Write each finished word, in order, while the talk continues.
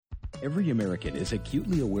Every American is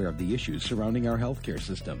acutely aware of the issues surrounding our healthcare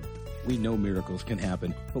system. We know miracles can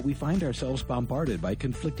happen, but we find ourselves bombarded by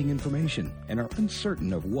conflicting information and are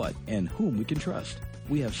uncertain of what and whom we can trust.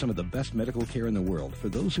 We have some of the best medical care in the world for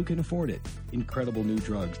those who can afford it. Incredible new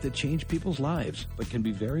drugs that change people's lives, but can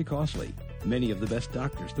be very costly. Many of the best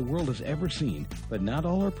doctors the world has ever seen, but not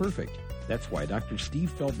all are perfect. That's why Dr. Steve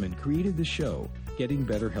Feldman created the show, Getting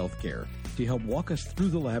Better Healthcare, to help walk us through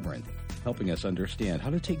the labyrinth, helping us understand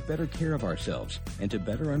how to take better care of ourselves and to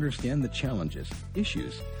better understand the challenges,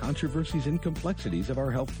 issues, controversies, and complexities of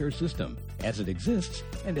our healthcare system as it exists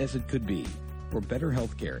and as it could be. For better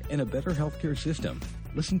healthcare and a better healthcare system,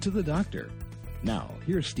 listen to the doctor. Now,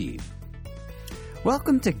 here's Steve.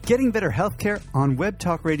 Welcome to Getting Better Healthcare on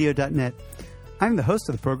webtalkradio.net. I'm the host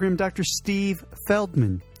of the program, Dr. Steve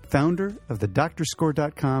Feldman, founder of the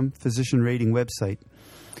DoctorScore.com physician rating website.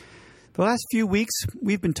 The last few weeks,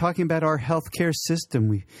 we've been talking about our healthcare system.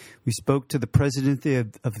 We spoke to the president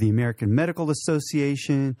of the American Medical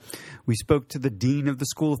Association. We spoke to the dean of the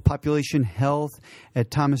School of Population Health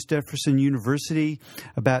at Thomas Jefferson University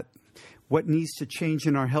about what needs to change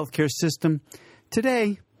in our healthcare system.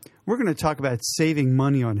 Today, we're going to talk about saving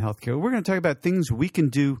money on healthcare. We're going to talk about things we can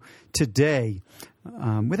do today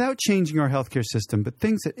without changing our healthcare system, but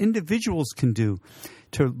things that individuals can do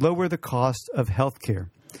to lower the cost of healthcare.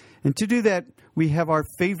 And to do that, we have our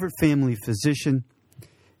favorite family physician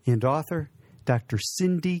and author, Dr.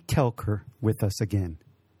 Cindy Kelker, with us again.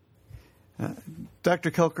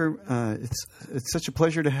 Dr. Kelker, it's such a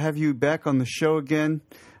pleasure to have you back on the show again.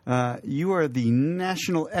 You are the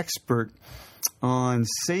national expert on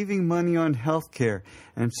saving money on healthcare.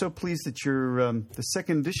 And I'm so pleased that the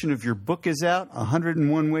second edition of your book is out,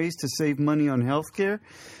 101 Ways to Save Money on Healthcare.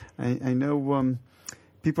 I know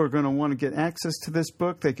people are going to want to get access to this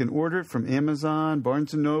book. They can order it from Amazon,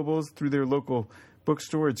 Barnes & Noble, through their local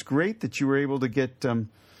bookstore. It's great that you were able to get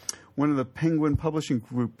one of the Penguin Publishing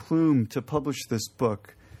Group, Plume, to publish this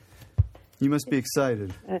book. You must be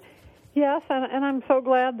excited. Yes, and I'm so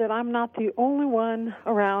glad that I'm not the only one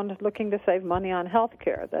around looking to save money on health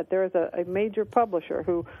care, that there's a major publisher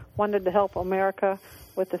who wanted to help America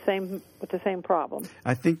with the same problem.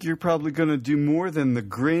 I think you're probably going to do more than the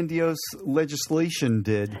grandiose legislation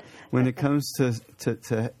did when it comes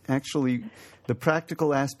to actually the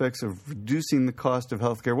practical aspects of reducing the cost of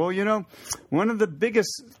health care. Well, you know, one of the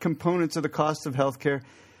biggest components of the cost of health care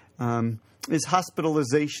is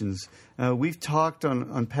hospitalizations. We've talked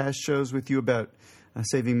on past shows with you about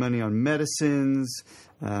saving money on medicines,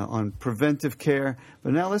 on preventive care.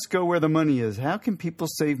 But now let's go where the money is. How can people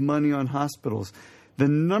save money on hospitals? The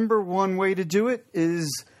number one way to do it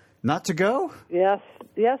is not to go? Yes,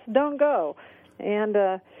 don't go. And,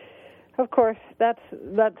 of course, that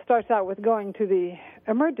starts out with going to the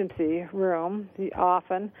emergency room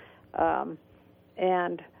often.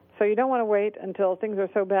 And so you don't want to wait until things are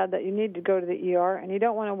so bad that you need to go to the ER, and you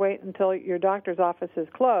don't want to wait until your doctor's office is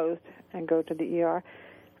closed and go to the ER.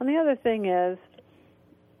 And the other thing is,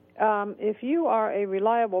 if you are a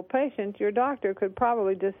reliable patient, your doctor could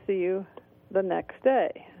probably just see you the next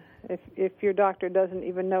day. If your doctor doesn't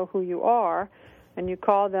even know who you are, and you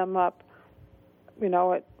call them up,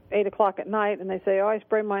 at 8 o'clock at night, and they say, "Oh, I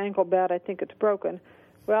sprained my ankle bad, I think it's broken,"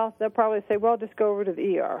 well, they'll probably say, "Well, just go over to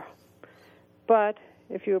the ER." But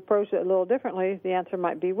if you approach it a little differently, the answer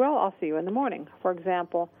might be, "Well, I'll see you in the morning." For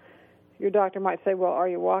example, your doctor might say, "Well, are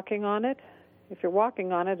you walking on it?" If you're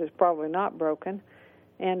walking on it, it's probably not broken.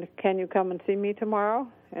 And can you come and see me tomorrow?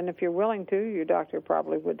 And if you're willing to, your doctor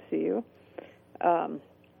probably would see you.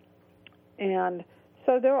 And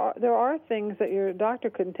so there are things that your doctor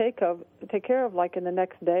can take care of, like in the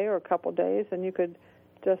next day or a couple days, and you could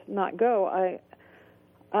just not go.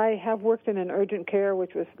 I have worked in an urgent care,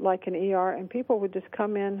 which was like an ER, and people would just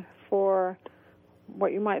come in for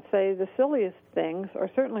what you might say the silliest things, or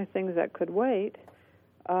certainly things that could wait.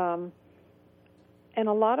 And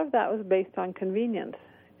a lot of that was based on convenience.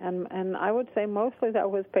 And I would say mostly that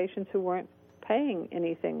was patients who weren't paying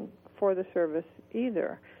anything for the service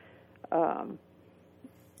either.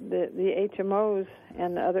 The HMOs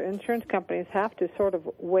and the other insurance companies have to sort of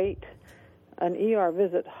weight an ER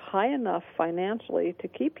visit high enough financially to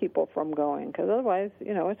keep people from going, because otherwise,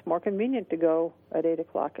 it's more convenient to go at 8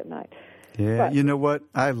 o'clock at night. Yeah, but you know what?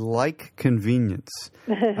 I like convenience.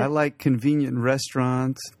 I like convenient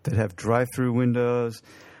restaurants that have drive-through windows.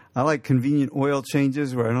 I like convenient oil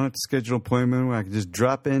changes where I don't have to schedule an appointment, where I can just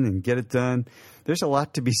drop in and get it done. There's a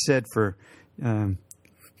lot to be said for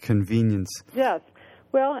convenience. Yes.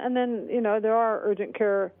 Well, and then, there are urgent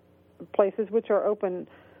care places which are open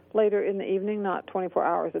later in the evening, not 24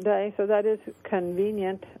 hours a day. So that is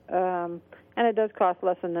convenient and it does cost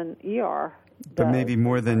less than an ER. But maybe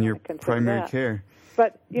more than your primary care.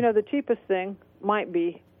 But, the cheapest thing might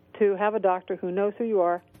be to have a doctor who knows who you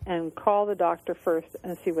are and call the doctor first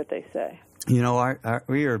and see what they say. We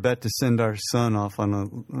are about to send our son off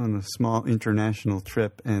on a small international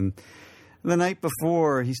trip, and the night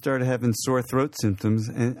before he started having sore throat symptoms.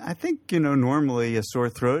 And I think, normally a sore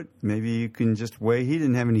throat, maybe you can just wait. He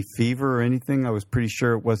didn't have any fever or anything. I was pretty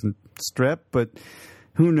sure it wasn't strep, but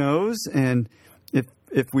who knows? And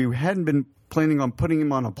if we hadn't been planning on putting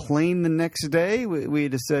him on a plane the next day,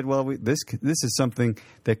 we'd have said, well, this is something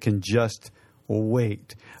that can just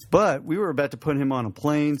wait. But we were about to put him on a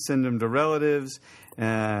plane, send him to relatives,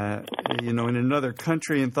 in another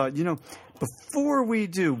country, and thought, before we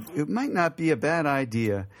do, it might not be a bad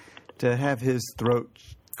idea to have his throat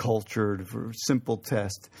cultured for a simple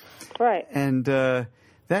test. Right. And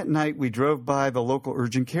that night we drove by the local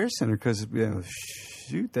urgent care center because,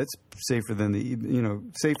 that's safer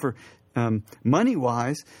than safer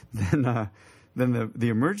money-wise than the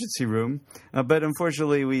emergency room. But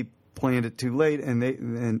unfortunately, we planned it too late, and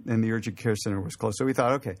the urgent care center was closed. So we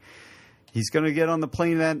thought, okay, he's going to get on the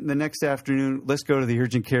plane the next afternoon. Let's go to the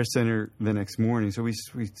urgent care center the next morning. So we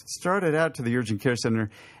started out to the urgent care center,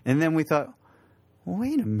 and then we thought,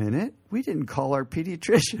 wait a minute, we didn't call our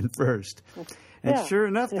pediatrician first. And sure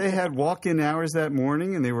enough, they had walk-in hours that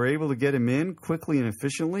morning, and they were able to get him in quickly and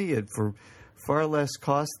efficiently for far less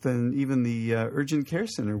cost than even the urgent care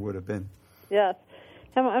center would have been. Yes.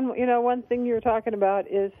 And one thing you're talking about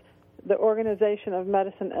is the organization of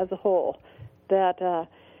medicine as a whole, that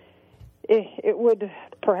it would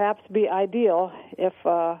perhaps be ideal if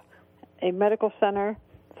a medical center,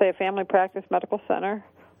 say a family practice medical center,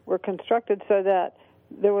 were constructed so that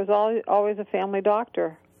there was always a family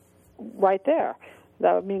doctor right there.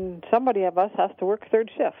 That would mean somebody of us has to work third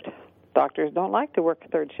shift. Doctors don't like to work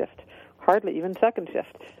third shift, hardly even second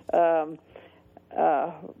shift.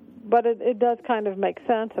 But it does kind of make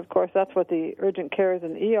sense. Of course, that's what the urgent cares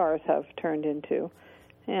and ERs have turned into.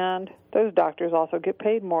 And those doctors also get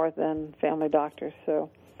paid more than family doctors. So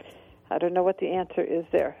I don't know what the answer is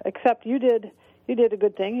there. Except you did a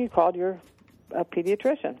good thing. You called your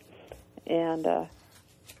pediatrician. And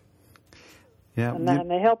and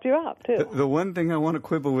they helped you out, too. The one thing I want to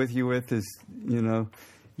quibble with you with is,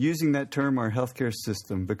 using that term, our healthcare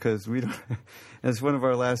system, because we don't, as one of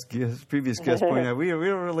our previous guests pointed out, we don't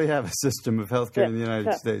really have a system of healthcare in the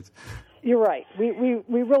United States. You're right. We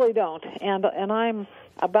really don't. And I'm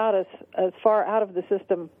about as far out of the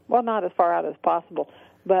system, well, not as far out as possible,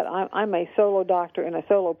 but I'm a solo doctor in a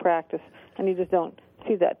solo practice, and you just don't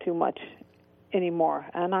see that too much anymore.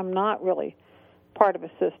 And I'm not really part of a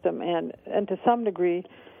system. And to some degree,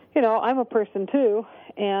 I'm a person, too,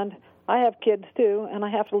 and I have kids, too, and I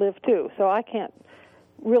have to live, too. So I can't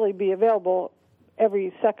really be available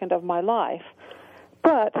every second of my life.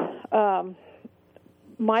 But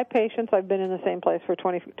my patients, I've been in the same place for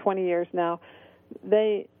 20 years now,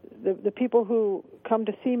 the people who come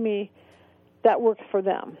to see me, that works for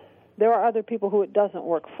them. There are other people who it doesn't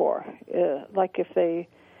work for. Like if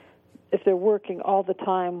they're working all the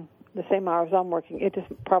time, the same hours I'm working, it just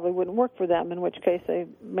probably wouldn't work for them, in which case they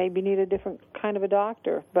maybe need a different kind of a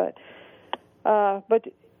doctor. But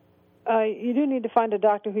you do need to find a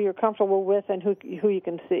doctor who you're comfortable with and who you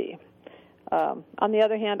can see. On the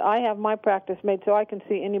other hand, I have my practice made so I can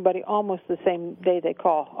see anybody almost the same day they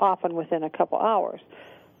call, often within a couple hours.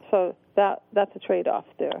 So that's a trade-off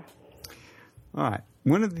there. All right.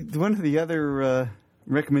 One of the other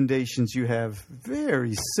recommendations you have,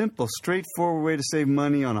 very simple, straightforward way to save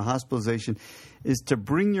money on a hospitalization, is to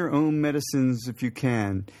bring your own medicines if you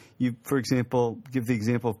can. You, for example, give the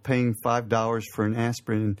example of paying $5 for an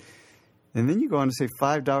aspirin, and then you go on to say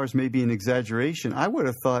 $5 may be an exaggeration. I would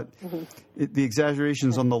have thought the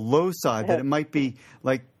exaggeration's on the low side, that it might be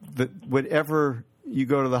like whatever you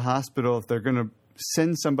go to the hospital, if they're going to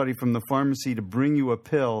send somebody from the pharmacy to bring you a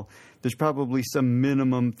pill, there's probably some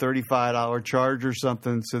minimum $35 charge or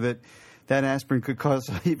something, so that aspirin could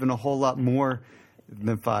cost even a whole lot more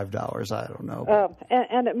than $5. I don't know.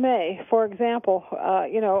 And it may. For example,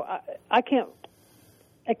 I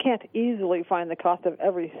can't easily find the cost of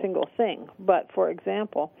every single thing. But for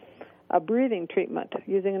example, a breathing treatment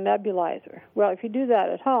using a nebulizer. Well, if you do that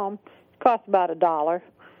at home, it costs about $1.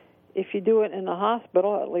 If you do it in a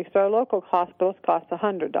hospital, at least our local hospitals, cost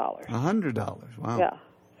 $100. $100. Wow. Yeah.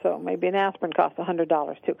 So maybe an aspirin costs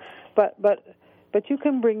 $100 too. But you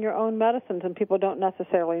can bring your own medicines, and people don't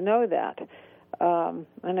necessarily know that.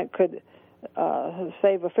 And it could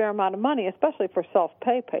save a fair amount of money, especially for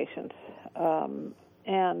self-pay patients.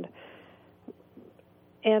 And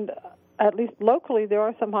at least locally, there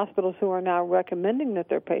are some hospitals who are now recommending that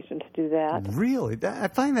their patients do that. Really? I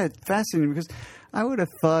find that fascinating because I would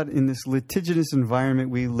have thought in this litigious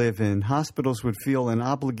environment we live in, hospitals would feel an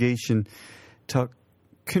obligation to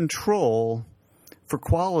control for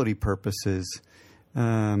quality purposes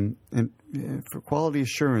and for quality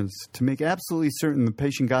assurance, to make absolutely certain the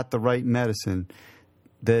patient got the right medicine,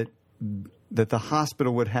 that the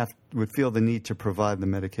hospital would feel the need to provide the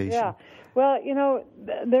medication. Yeah. Well,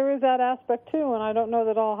 there is that aspect too, and I don't know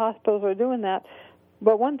that all hospitals are doing that.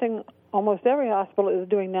 But one thing almost every hospital is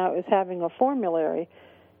doing now is having a formulary,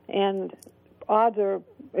 and odds are,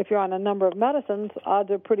 if you're on a number of medicines, odds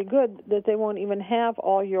are pretty good that they won't even have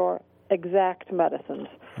all your exact medicines.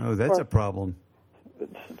 Oh, that's a problem.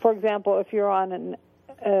 For example, if you're on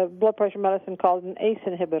a blood pressure medicine called an ACE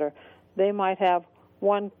inhibitor, they might have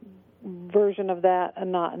one version of that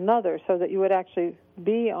and not another, so that you would actually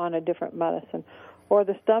be on a different medicine. Or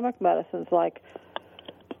the stomach medicines like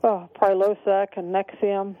Prilosec and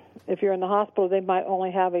Nexium, if you're in the hospital, they might only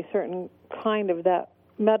have a certain kind of that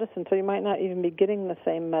medicine, so you might not even be getting the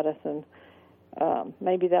same medicine.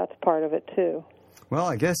 Maybe that's part of it too. Well,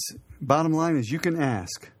 I guess bottom line is you can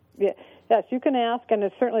ask. Yeah. Yes, you can ask, and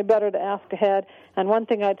it's certainly better to ask ahead. And one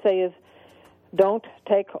thing I'd say is don't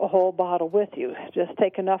take a whole bottle with you. Just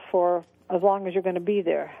take enough for as long as you're going to be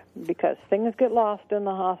there, because things get lost in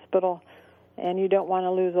the hospital, and you don't want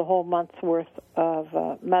to lose a whole month's worth of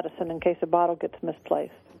medicine in case a bottle gets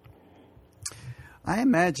misplaced. I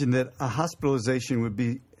imagine that a hospitalization would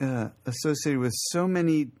be associated with so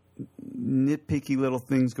many nitpicky little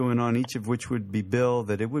things going on, each of which would be billed,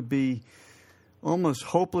 that it would be almost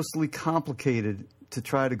hopelessly complicated to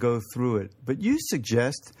try to go through it. But you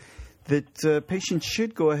suggest that patients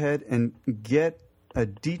should go ahead and get a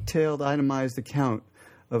detailed, itemized account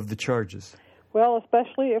of the charges. Well,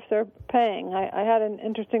 especially if they're paying. I had an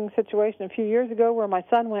interesting situation a few years ago where my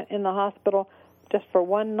son went in the hospital just for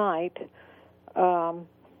one night,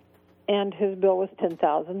 and his bill was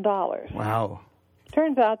 $10,000. Wow.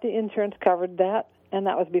 Turns out the insurance covered that, and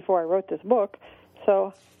that was before I wrote this book.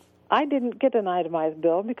 So I didn't get an itemized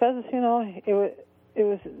bill because, it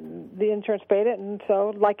was the insurance paid it, and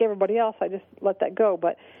so like everybody else, I just let that go.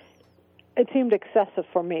 But it seemed excessive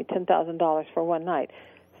for me, $10,000 for one night,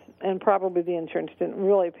 and probably the insurance didn't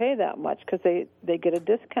really pay that much because they get a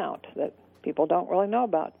discount that people don't really know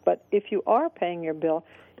about. But if you are paying your bill,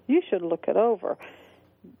 you should look it over.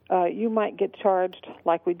 You might get charged,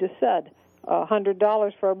 like we just said,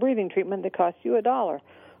 $100 for a breathing treatment that costs you $1.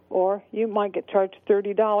 Or you might get charged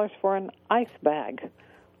 $30 for an ice bag.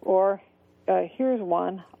 Or here's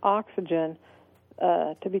one, oxygen.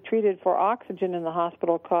 To be treated for oxygen in the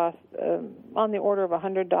hospital costs on the order of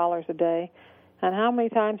 $100 a day. And how many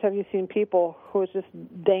times have you seen people who is just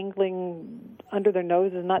dangling under their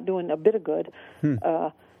noses, not doing a bit of good,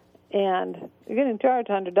 and you're getting charged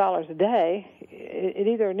 $100 a day? It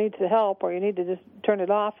either needs to help or you need to just turn it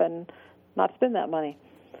off and not spend that money.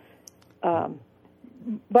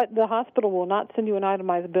 But the hospital will not send you an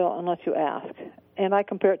itemized bill unless you ask. And I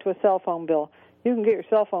compare it to a cell phone bill. You can get your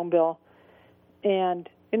cell phone bill, and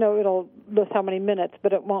it'll list how many minutes,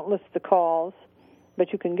 but it won't list the calls.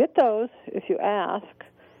 But you can get those if you ask,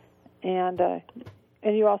 and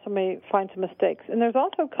you also may find some mistakes. And there's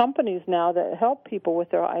also companies now that help people with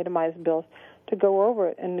their itemized bills to go over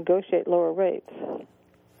it and negotiate lower rates.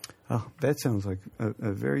 Oh, that sounds like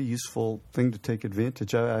a very useful thing to take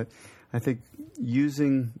advantage of. I think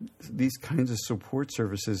using these kinds of support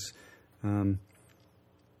services can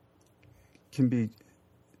be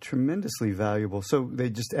tremendously valuable. So they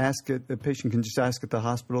just ask it. The patient can just ask at the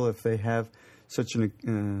hospital if they have such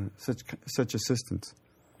assistance.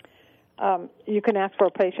 You can ask for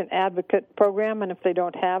a patient advocate program, and if they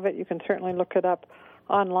don't have it, you can certainly look it up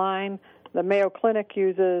online. The Mayo Clinic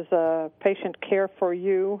uses Patient Care for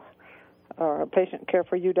You, or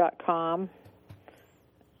patientcareforyou.com.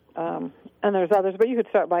 And there's others, but you could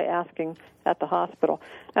start by asking at the hospital.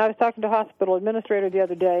 Now, I was talking to a hospital administrator the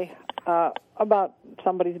other day about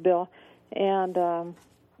somebody's bill, and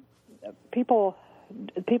people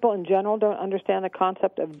in general don't understand the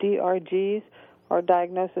concept of DRGs, or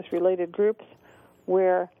diagnosis-related groups,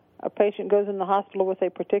 where a patient goes in the hospital with a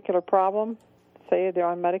particular problem, say they're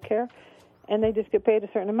on Medicare, and they just get paid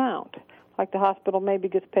a certain amount. Like the hospital maybe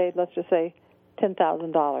gets paid, let's just say,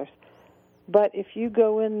 $10,000. But if you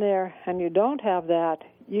go in there and you don't have that,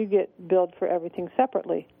 you get billed for everything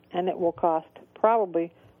separately, and it will cost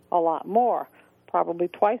probably a lot more, probably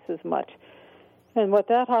twice as much. And what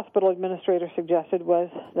that hospital administrator suggested was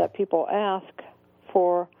that people ask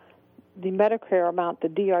for the Medicare amount, the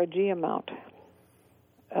DRG amount,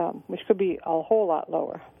 which could be a whole lot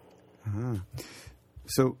lower.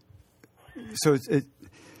 So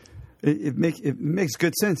it makes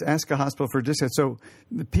good sense. Ask a hospital for a discount. So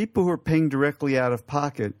the people who are paying directly out of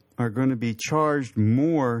pocket are going to be charged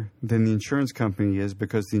more than the insurance company is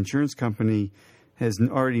because the insurance company has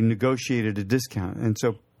already negotiated a discount. And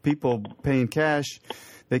so people paying cash,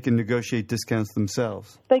 they can negotiate discounts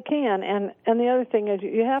themselves. They can. And the other thing is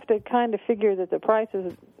you have to kind of figure that the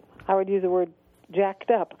prices, I would use the word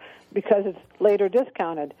jacked up, because it's later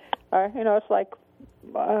discounted. It's like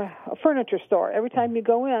a furniture store. Every time you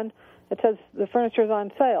go in, it says the furniture's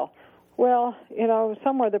on sale. Well,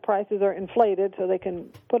 somewhere the prices are inflated so they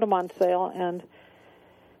can put them on sale, and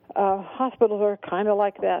hospitals are kind of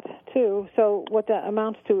like that too. So what that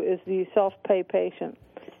amounts to is the self-pay patient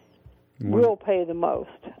will pay the most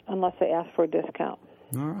unless they ask for a discount.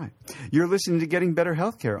 All right. You're listening to Getting Better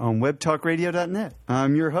Healthcare on webtalkradio.net.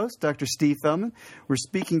 I'm your host, Dr. Steve Feldman. We're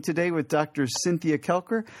speaking today with Dr. Cynthia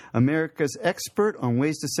Kelker, America's expert on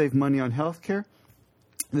ways to save money on healthcare.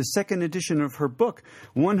 The second edition of her book,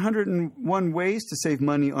 101 Ways to Save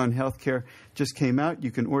Money on Healthcare, just came out.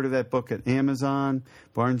 You can order that book at Amazon,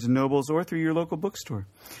 Barnes & Nobles, or through your local bookstore.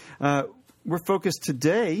 We're focused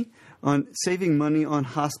today on saving money on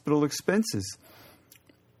hospital expenses.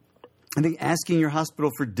 I think asking your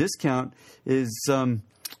hospital for discount is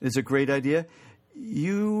a great idea.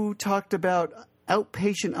 You talked about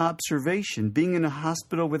outpatient observation, being in a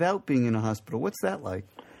hospital without being in a hospital. What's that like?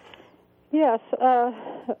 Yes.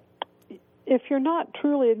 If you're not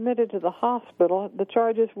truly admitted to the hospital, the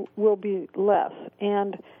charges will be less.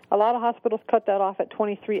 And a lot of hospitals cut that off at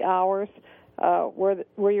 23 hours,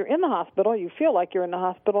 where you're in the hospital. You feel like you're in the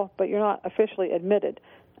hospital, but you're not officially admitted.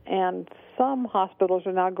 And some hospitals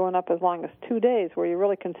are now going up as long as 2 days, where you're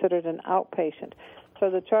really considered an outpatient. So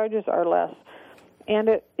the charges are less. And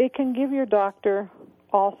it can give your doctor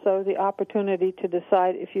also the opportunity to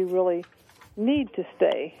decide if you really need to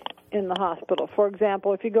stay in the hospital. For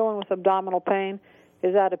example, if you go in with abdominal pain,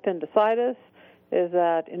 is that appendicitis? Is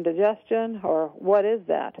that indigestion? Or what is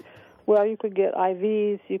that? Well, you could get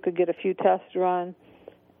IVs, you could get a few tests run,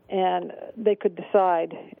 and they could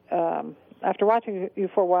decide after watching you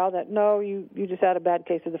for a while that, no, you just had a bad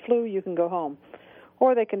case of the flu, you can go home.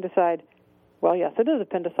 Or they can decide, well, yes, it is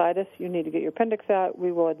appendicitis, you need to get your appendix out,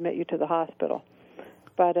 we will admit you to the hospital.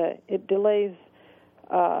 But it delays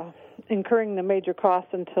incurring the major costs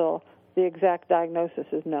until the exact diagnosis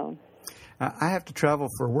is known. I have to travel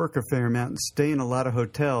for work a fair amount and stay in a lot of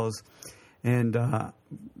hotels, and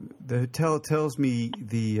the hotel tells me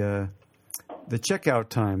the checkout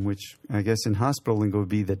time, which I guess in hospital lingo would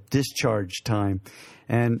be the discharge time.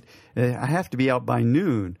 And I have to be out by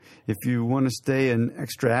noon. If you want to stay an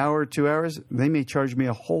extra hour, 2 hours, they may charge me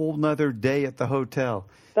a whole nother day at the hotel.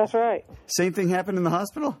 That's right. Same thing happened in the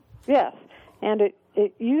hospital? Yes. And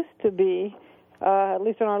it used to be, at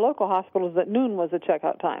least in our local hospitals, that noon was the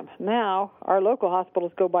checkout time. Now, our local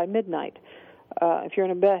hospitals go by midnight. If you're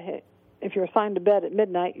in a bed, if you're assigned to bed at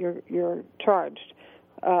midnight, you're charged.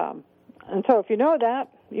 And so if you know that,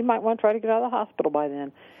 you might want to try to get out of the hospital by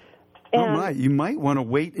then. And you might want to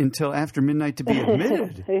wait until after midnight to be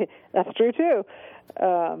admitted. That's true, too.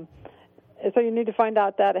 So you need to find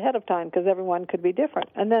out that ahead of time, because everyone could be different.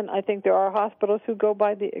 And then I think there are hospitals who go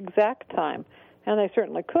by the exact time, and they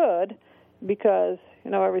certainly could, because,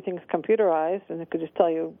 everything's computerized, and it could just tell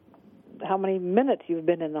you how many minutes you've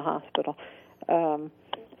been in the hospital.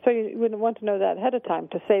 So you would want to know that ahead of time.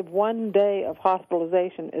 To save 1 day of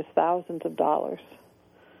hospitalization is thousands of dollars.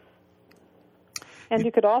 And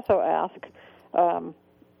you could also ask,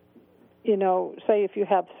 say if you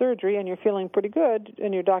have surgery and you're feeling pretty good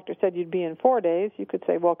and your doctor said you'd be in 4 days, you could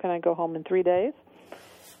say, well, can I go home in 3 days?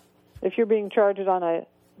 If you're being charged on a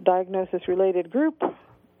diagnosis-related group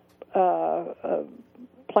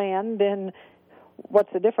plan, then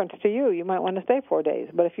what's the difference to you? You might want to stay 4 days.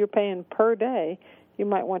 But if you're paying per day, you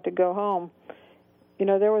might want to go home.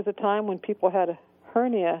 There was a time when people had a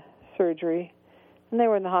hernia surgery, and they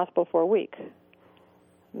were in the hospital for a week.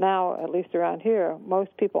 Now, at least around here,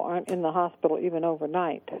 most people aren't in the hospital even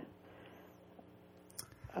overnight.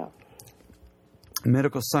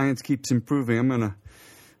 Medical science keeps improving.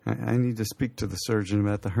 I need to speak to the surgeon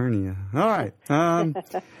about the hernia. All right.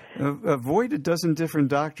 Avoid a dozen different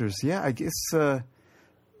doctors. Yeah, I guess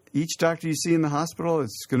each doctor you see in the hospital,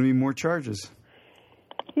 it's going to be more charges.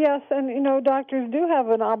 Yes, and, doctors do have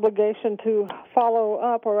an obligation to follow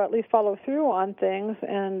up or at least follow through on things,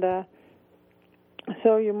 and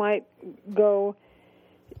so you might go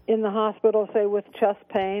in the hospital, say, with chest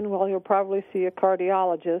pain. Well, you'll probably see a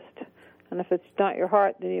cardiologist, and if it's not your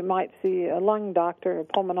heart, then you might see a lung doctor, a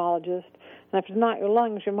pulmonologist, and if it's not your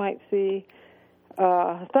lungs, you might see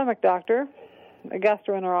a stomach doctor, a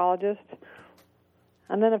gastroenterologist,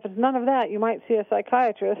 and then if it's none of that, you might see a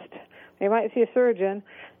psychiatrist, you might see a surgeon,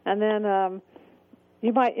 and then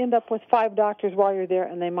you might end up with 5 doctors while you're there,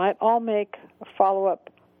 and they might all make follow-up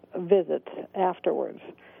visits afterwards.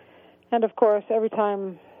 And of course, every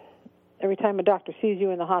time a doctor sees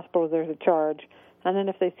you in the hospital, there's a charge. And then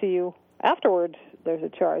if they see you afterwards, there's a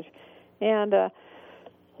charge. And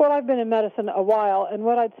well, I've been in medicine a while, and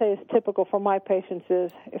what I'd say is typical for my patients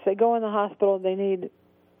is if they go in the hospital, they need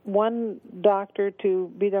one doctor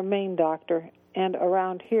to be their main doctor. And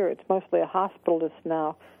around here, it's mostly a hospitalist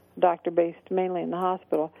now, doctor based mainly in the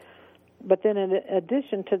hospital. But then in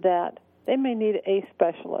addition to that, they may need a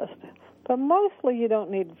specialist. But mostly you don't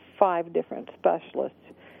need 5 different specialists.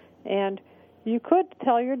 And you could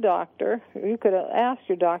tell your doctor, you could ask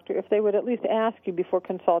your doctor if they would at least ask you before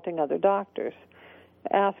consulting other doctors.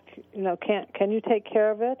 Ask, can you take care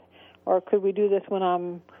of it? Or could we do this when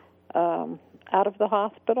I'm out of the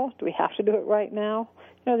hospital? Do we have to do it right now?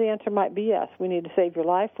 The answer might be yes. We need to save your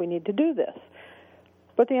life. We need to do this.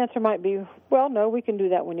 But the answer might be, well, no, we can do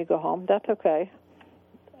that when you go home. That's okay.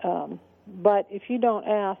 But if you don't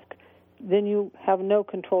ask, then you have no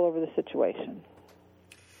control over the situation.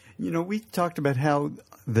 We talked about how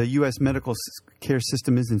the U.S. medical care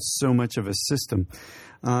system isn't so much of a system.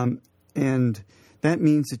 And that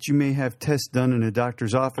means that you may have tests done in a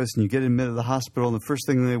doctor's office and you get admitted to the hospital, and the first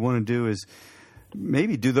thing they want to do is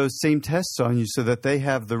maybe do those same tests on you so that they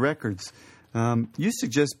have the records. You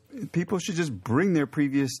suggest people should just bring their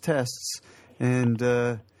previous tests and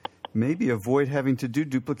maybe avoid having to do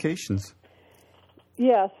duplications.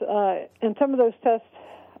 Yes, and some of those tests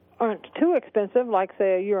aren't too expensive, like,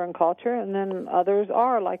 say, a urine culture, and then others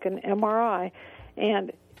are, like an MRI.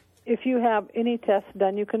 And if you have any tests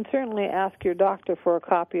done, you can certainly ask your doctor for a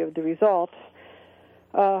copy of the results.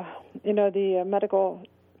 The medical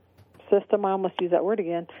system, I almost use that word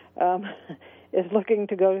again, is looking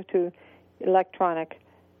to go to electronic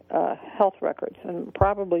health records, and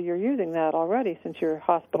probably you're using that already since you're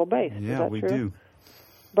hospital-based. Yeah, is that we true? do.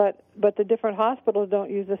 But the different hospitals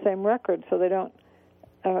don't use the same records, so they don't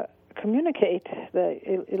communicate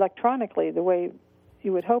electronically the way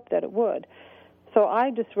you would hope that it would. So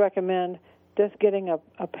I just recommend just getting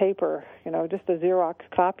a paper, just a Xerox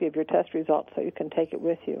copy of your test results so you can take it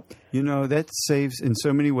with you. That saves in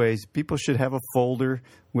so many ways. People should have a folder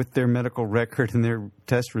with their medical record and their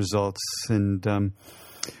test results. And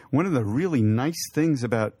one of the really nice things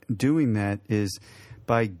about doing that is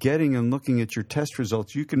by getting and looking at your test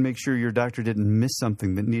results, you can make sure your doctor didn't miss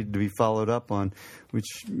something that needed to be followed up on,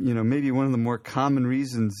 which, may be one of the more common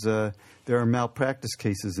reasons there are malpractice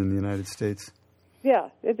cases in the United States. Yeah,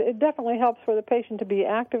 it definitely helps for the patient to be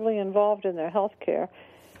actively involved in their health care.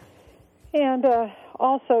 And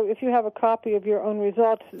also, if you have a copy of your own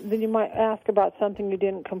results, then you might ask about something you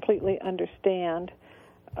didn't completely understand.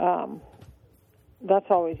 That's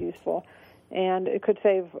always useful. And it could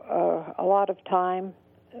save a lot of time,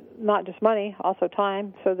 not just money, also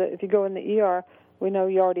time, so that if you go in the ER, we know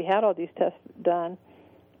you already had all these tests done.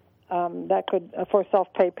 That could, for a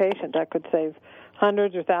self-pay patient, that could save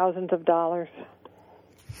hundreds or thousands of dollars.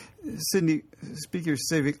 Cindy, speaking of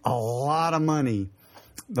saving a lot of money,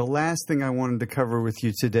 the last thing I wanted to cover with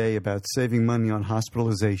you today about saving money on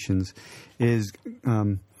hospitalizations is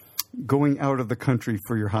going out of the country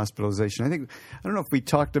for your hospitalization. I don't know if we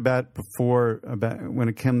talked about before about when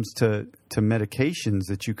it comes to medications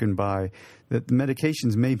that you can buy, that the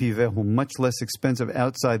medications may be available much less expensive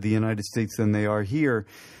outside the United States than they are here.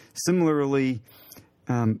 Similarly,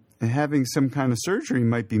 having some kind of surgery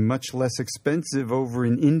might be much less expensive over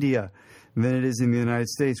in India than it is in the United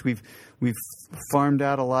States. We've farmed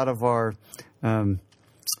out a lot of our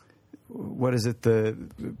the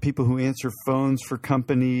people who answer phones for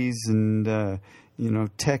companies and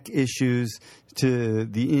tech issues to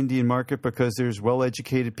the Indian market because there's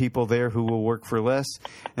well-educated people there who will work for less,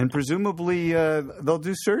 and presumably they'll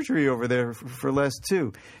do surgery over there for less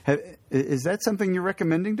too. Is that something you're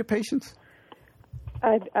recommending to patients?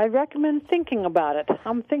 I recommend thinking about it.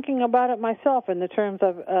 I'm thinking about it myself in the terms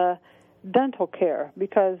of dental care,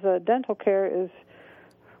 because dental care is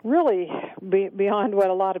really beyond what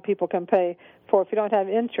a lot of people can pay for. If you don't have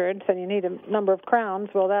insurance and you need a number of crowns,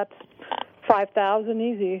 well, that's $5,000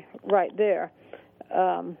 easy right there.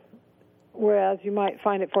 Whereas you might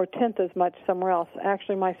find it for a tenth as much somewhere else.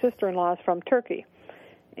 Actually, my sister-in-law is from Turkey,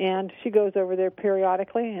 and she goes over there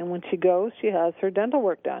periodically, and when she goes, she has her dental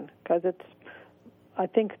work done, because I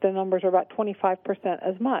think the numbers are about 25%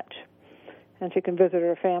 as much. And she can visit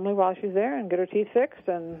her family while she's there and get her teeth fixed,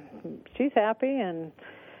 and she's happy. And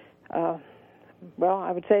well,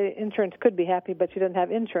 I would say insurance could be happy, but she doesn't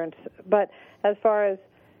have insurance. But as far as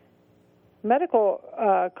medical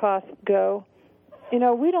costs go,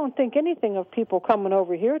 we don't think anything of people coming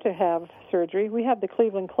over here to have surgery. We have the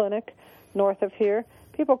Cleveland Clinic north of here.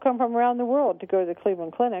 People come from around the world to go to the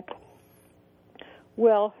Cleveland Clinic.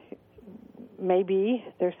 Well, maybe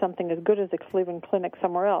there's something as good as the Cleveland Clinic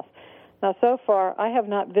somewhere else. Now, so far, I have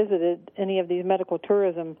not visited any of these medical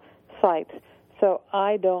tourism sites, so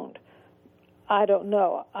I don't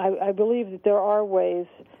know. I believe that there are ways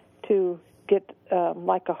to get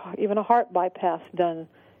even a heart bypass done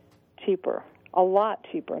cheaper, a lot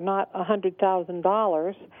cheaper, not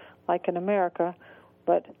 $100,000 like in America,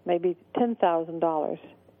 but maybe $10,000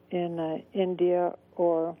 in India,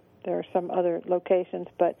 or there are some other locations.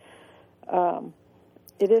 But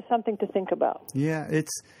it is something to think about. Yeah,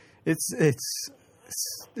 it's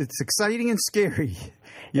exciting and scary.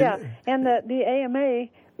 Yeah, and the AMA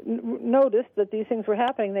noticed that these things were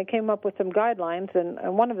happening. They came up with some guidelines,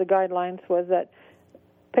 and one of the guidelines was that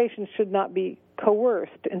patients should not be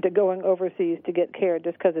coerced into going overseas to get care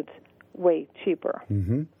just because it's way cheaper.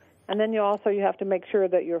 Mm-hmm. And then you have to make sure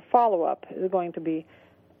that your follow-up is going to be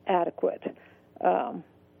adequate. And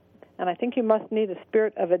I think you must need a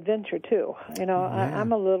spirit of adventure, too. Yeah.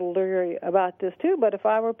 I'm a little leery about this, too, but if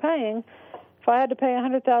I had to pay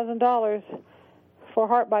 $100,000 for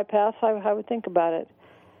heart bypass, I would think about it.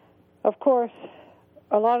 Of course,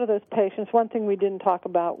 a lot of those patients, one thing we didn't talk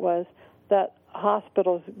about was that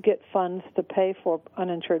hospitals get funds to pay for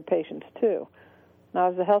uninsured patients, too. Now,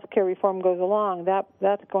 as the health care reform goes along,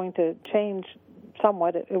 that's going to change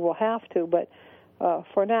somewhat. It will have to, but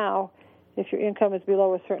for now, if your income is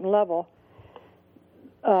below a certain level,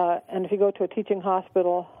 and if you go to a teaching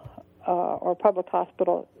hospital or public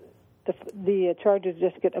hospital, the charges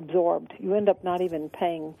just get absorbed. You end up not even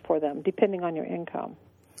paying for them, depending on your income.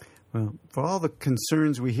 Well, for all the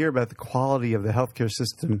concerns we hear about the quality of the healthcare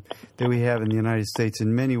system that we have in the United States,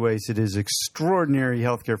 in many ways it is extraordinary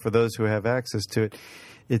healthcare for those who have access to it.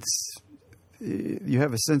 You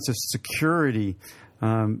have a sense of security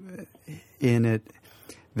in it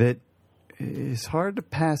that is hard to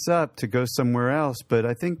pass up to go somewhere else. But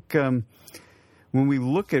I think when we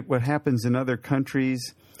look at what happens in other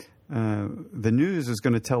countries, the news is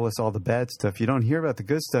going to tell us all the bad stuff. You don't hear about the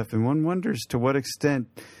good stuff, and one wonders to what extent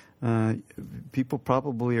people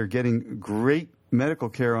probably are getting great medical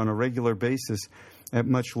care on a regular basis at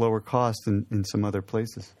much lower cost than in some other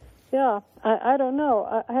places. Yeah, I don't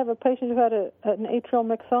know. I have a patient who had an atrial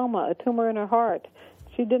myxoma, a tumor in her heart.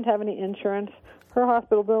 She didn't have any insurance. Her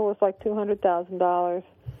hospital bill was like $200,000.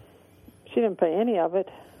 She didn't pay any of it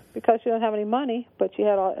because she didn't have any money, but she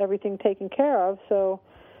had everything taken care of. So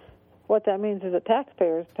what that means is that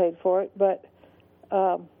taxpayers paid for it. But,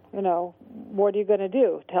 what are you going to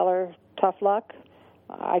do? Tell her tough luck?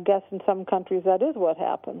 I guess in some countries that is what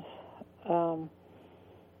happens.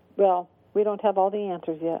 Well, we don't have all the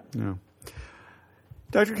answers yet. No.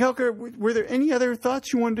 Dr. Kelker, were there any other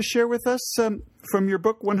thoughts you wanted to share with us from your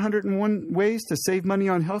book, 101 Ways to Save Money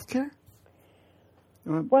on Healthcare?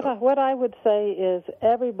 What I would say is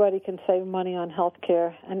everybody can save money on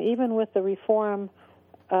healthcare, and even with the reform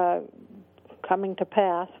coming to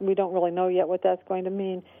pass, we don't really know yet what that's going to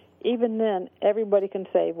mean. Even then, everybody can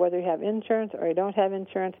save, whether you have insurance or you don't have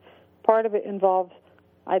insurance. Part of it involves,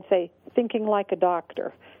 I'd say, thinking like a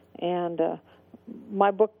doctor. And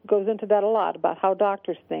my book goes into that a lot, about how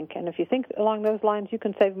doctors think. And if you think along those lines, you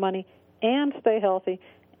can save money and stay healthy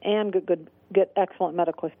and get excellent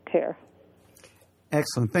medical care.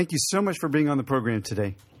 Excellent. Thank you so much for being on the program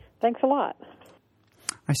today. Thanks a lot.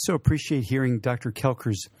 I so appreciate hearing Dr.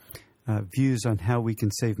 Kelker's views on how we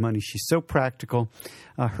can save money. She's so practical.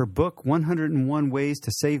 Her book, 101 Ways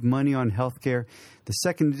to Save Money on Healthcare, the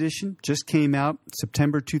second edition, just came out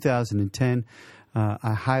September 2010.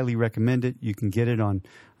 I highly recommend it. You can get it on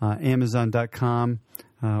Amazon.com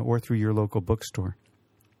or through your local bookstore.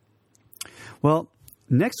 Well,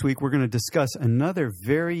 next week we're going to discuss another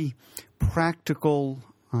very practical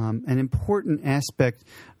and important aspect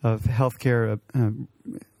of healthcare,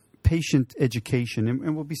 patient education.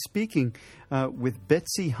 And we'll be speaking with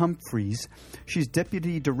Betsy Humphreys. She's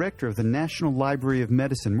Deputy Director of the National Library of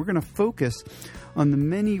Medicine. We're going to focus on the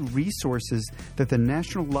many resources that the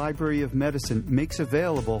National Library of Medicine makes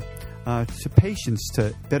available to patients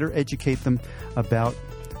to better educate them about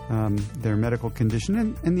their medical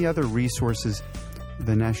condition and the other resources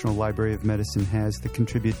the National Library of Medicine has that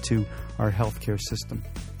contribute to our healthcare system.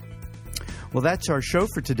 Well, that's our show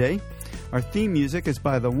for today. Our theme music is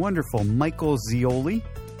by the wonderful Michael Zioli.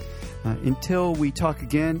 Until we talk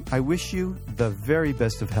again, I wish you the very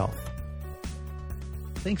best of health.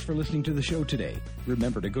 Thanks for listening to the show today.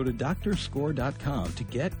 Remember to go to DrScore.com to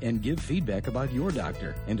get and give feedback about your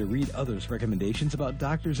doctor and to read others' recommendations about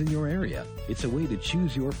doctors in your area. It's a way to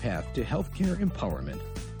choose your path to healthcare empowerment.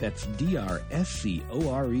 That's DrScore.com,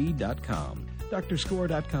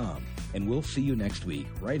 DrScore.com. And we'll see you next week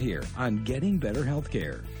right here on Getting Better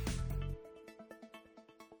Healthcare.